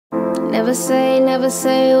never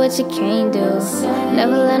say what you can't do.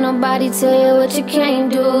 Never let nobody tell you what you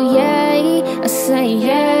can't do. Yeah, I say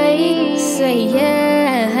yeah, say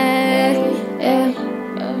yeah, yeah.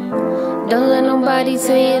 Don't let nobody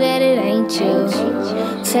tell you that it ain't you.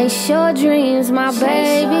 Chase your dreams, my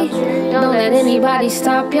baby. Don't let anybody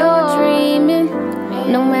stop your dreaming.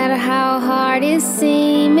 No matter how hard it's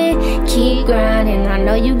seeming, keep grinding. I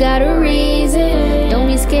know you got a reason. Don't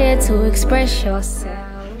be scared to express yourself.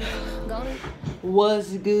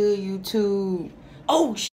 What's good, YouTube?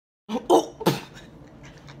 Oh, oh.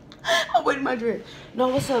 I'm waiting my dress. No,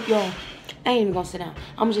 what's up, y'all? I ain't even gonna sit down.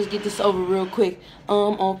 I'm gonna just get this over real quick.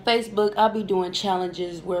 On Facebook, I'll be doing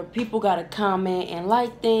challenges where people gotta comment and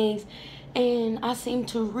like things, and I seem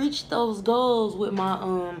to reach those goals with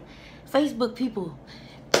my Facebook people.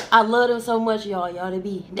 I love them so much, y'all. They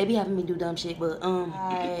be having me do dumb shit, but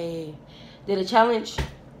I did a challenge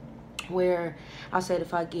where I said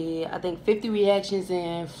if I get, I think 50 reactions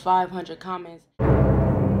and 500 comments,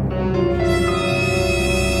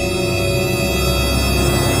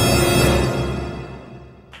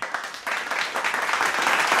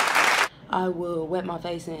 I will wet my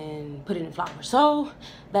face and put it in flour. So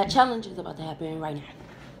that challenge is about to happen right now.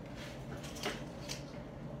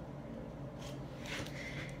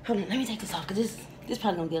 Hold on, let me take this off because this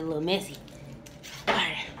probably gonna get a little messy. All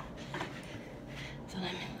right. So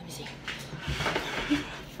let me see.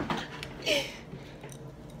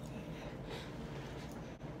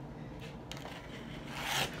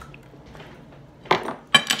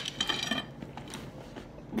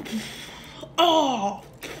 Oh.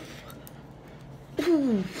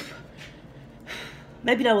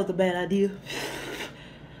 Maybe that was a bad idea.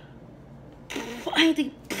 I ain't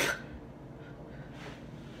think.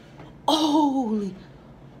 Holy.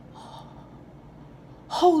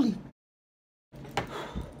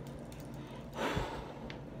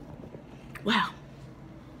 Wow.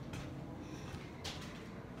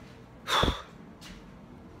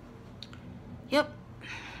 Yep.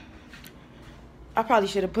 I probably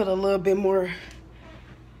should have put a little bit more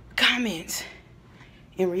comments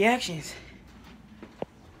and reactions,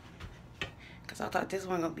 because I thought this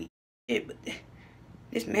one gonna be shit, but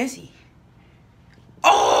it's messy.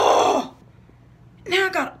 Oh! Now I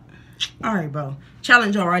got. All right, bro.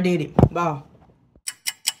 Challenge over. I did it. Wow.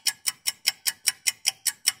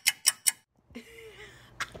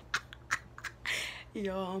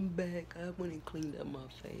 Y'all, I'm back. I went and cleaned up my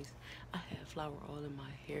face. I had flour all in my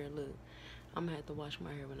hair. Look, I'm gonna have to wash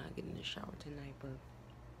my hair when I get in the shower tonight, but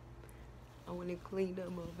I went and cleaned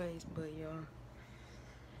up my face. But y'all,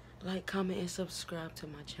 like, comment, and subscribe to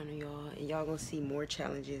my channel, y'all. And y'all gonna see more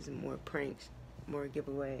challenges and more pranks, more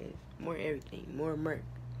giveaways, more everything, more merch.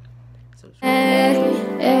 Don't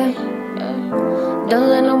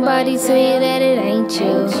let nobody tell you that it ain't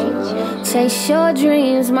you. Chase your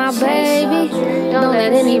dreams, my baby. Don't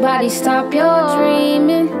let anybody stop your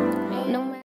dreaming.